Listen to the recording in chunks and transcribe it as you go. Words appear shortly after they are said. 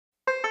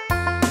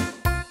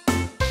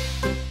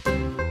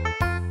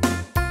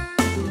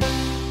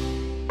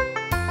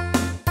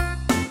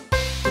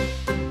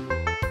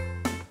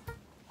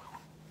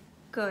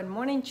Good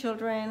morning,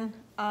 children.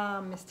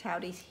 Miss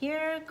Taury's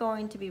here,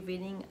 going to be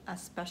reading a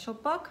special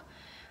book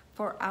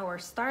for our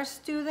star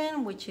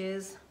student, which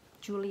is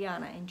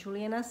Juliana. And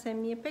Juliana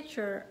sent me a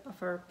picture of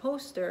her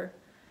poster,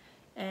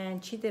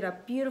 and she did a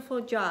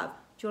beautiful job.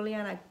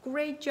 Juliana,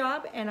 great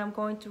job, and I'm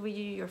going to read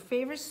you your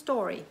favorite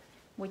story,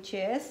 which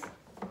is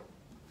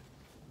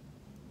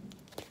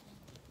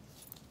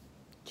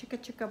Chicka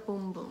Chicka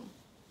Boom Boom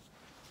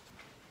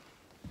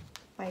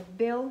by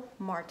Bill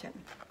Martin.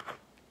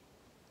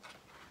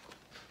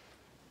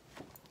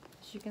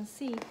 As you can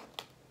see,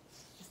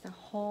 it's the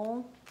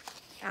whole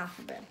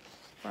alphabet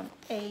from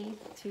A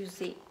to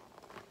Z.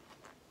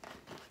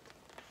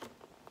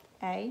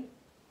 A,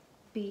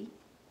 B,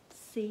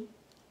 C,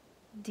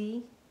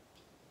 D,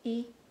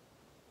 E,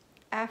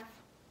 F,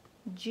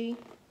 G,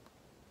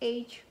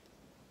 H,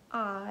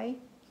 I,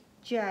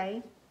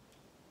 J,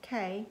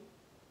 K,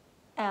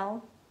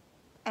 L,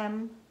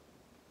 M,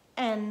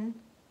 N,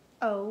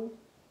 O,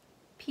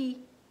 P,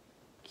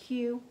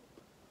 Q,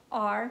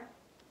 R,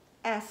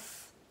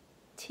 S,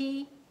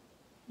 T,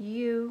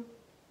 U,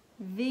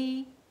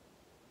 V,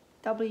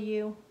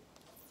 W,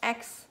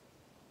 X,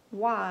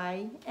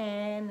 Y,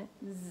 and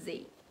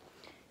Z.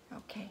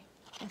 Okay,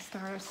 let's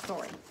start our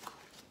story.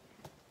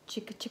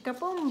 Chicka chicka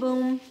boom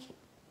boom.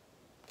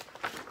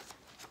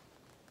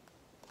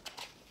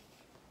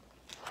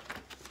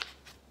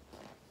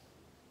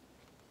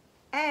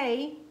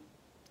 A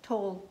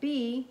told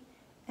B,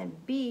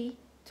 and B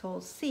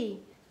told C,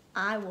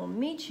 I will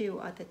meet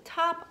you at the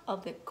top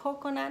of the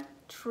coconut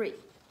tree.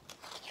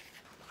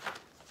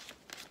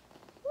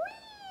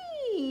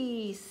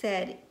 Whee,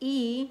 said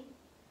E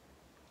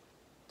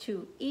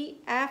to E,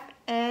 F,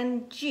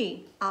 and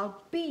G.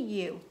 I'll beat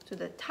you to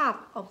the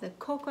top of the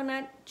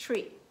coconut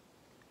tree.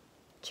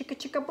 Chicka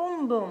chicka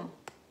boom boom.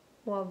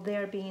 Will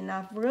there be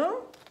enough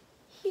room?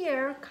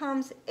 Here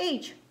comes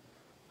H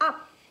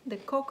up the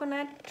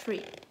coconut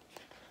tree.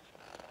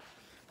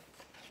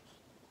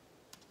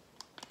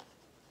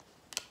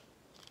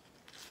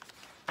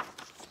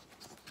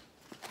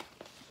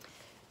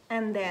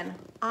 And then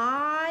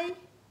I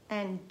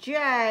and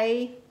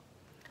J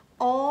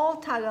all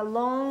tag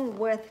along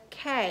with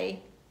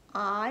K.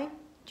 I,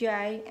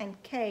 J,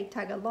 and K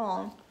tag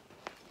along.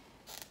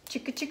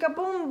 Chicka chicka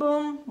boom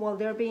boom. Will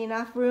there be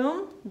enough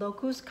room? Look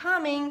who's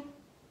coming.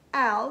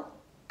 L,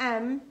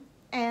 M,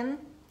 N,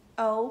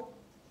 O,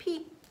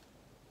 P.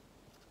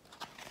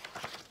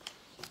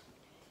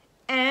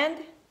 And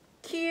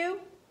Q,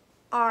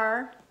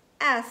 R,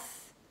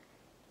 S,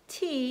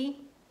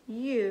 T,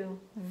 U,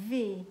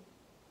 V.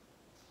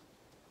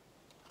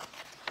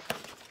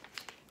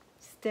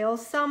 Still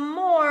some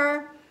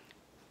more.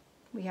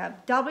 We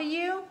have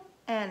W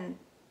and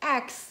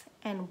X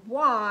and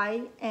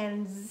Y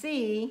and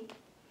Z,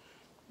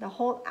 the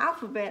whole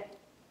alphabet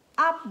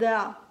up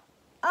the,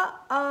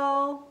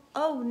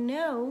 oh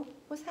no,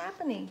 what's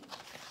happening?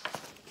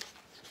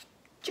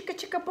 Chicka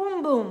chicka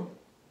boom boom.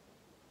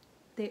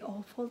 They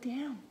all fall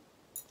down.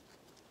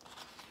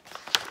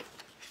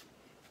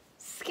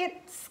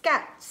 Skit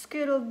scat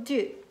scoodle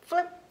doo,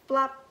 flip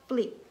flop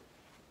fleep.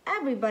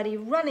 Everybody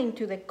running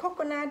to the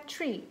coconut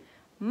tree.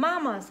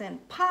 Mamas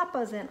and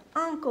papas and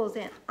uncles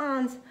and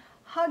aunts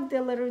hug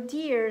their little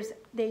dears.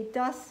 They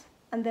dust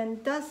and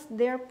then dust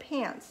their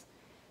pants.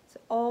 So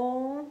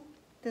all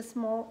the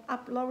small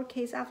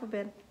lowercase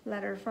alphabet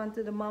letters run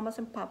to the mamas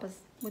and papas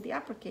with the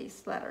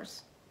uppercase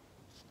letters.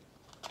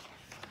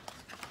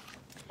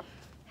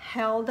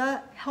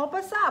 Hilda, help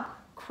us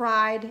up,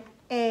 cried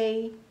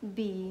A,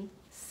 B,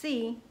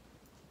 C.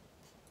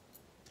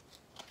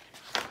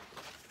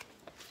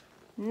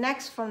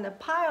 Next from the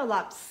pile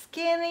up,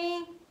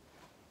 skinny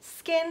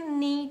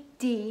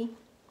D,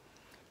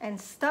 and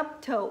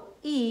stub toe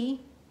E.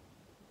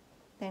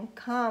 Then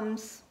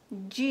comes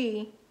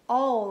G,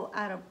 all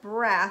out of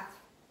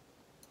breath.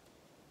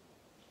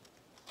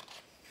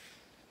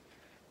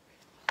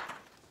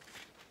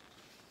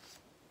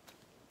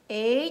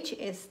 H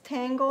is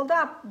tangled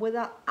up with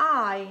an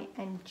I,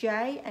 and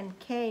J and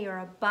K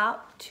are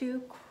about to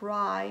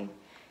cry.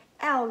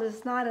 L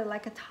is knotted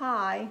like a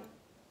tie.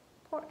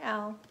 Poor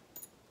L.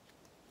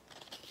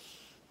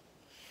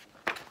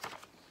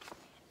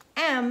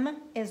 M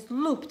is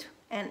looped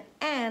and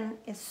N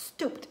is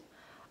stooped.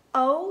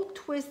 O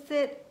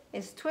twisted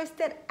is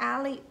twisted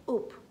alley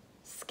oop.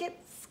 Skit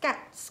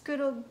scat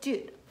scoodle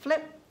doot.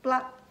 Flip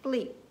flop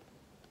fleep.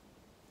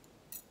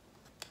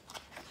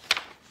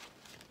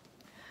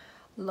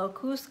 Look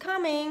who's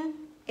coming.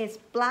 It's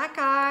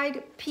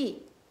black-eyed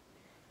P.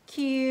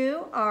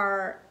 Q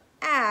R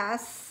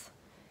S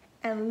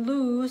and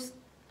loose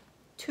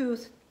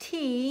tooth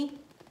T.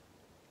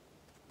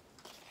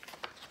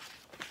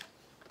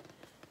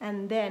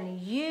 And then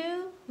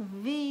U,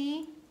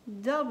 V,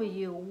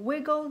 W,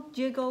 wiggle,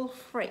 jiggle,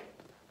 free.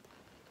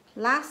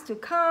 Last to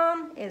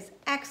come is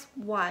X,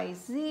 Y,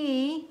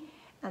 Z,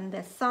 and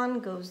the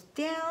sun goes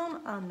down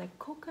on the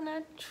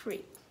coconut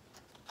tree.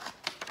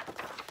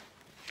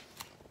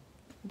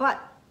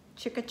 But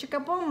chicka chicka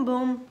boom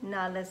boom,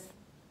 now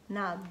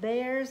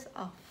there's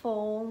a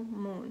full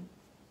moon.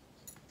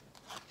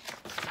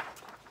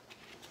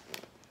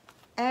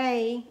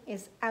 A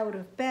is out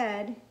of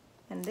bed,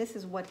 and this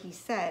is what he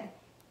said.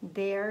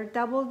 Dare,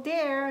 double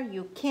dare,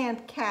 you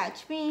can't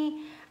catch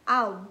me.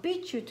 I'll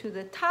beat you to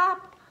the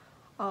top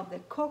of the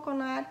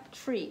coconut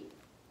tree.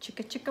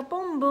 Chicka chicka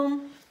boom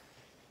boom.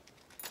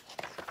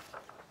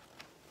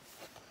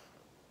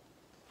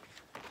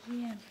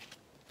 Yeah,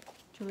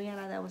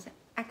 Juliana, that was an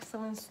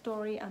excellent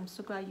story. I'm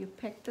so glad you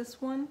picked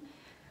this one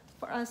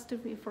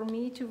for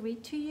me to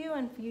read to you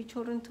and for you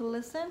children to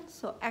listen.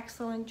 So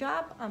excellent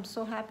job. I'm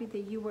so happy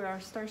that you were our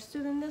star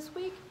student this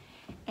week,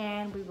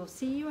 and we will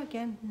see you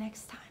again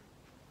next time.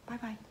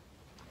 Bye-bye.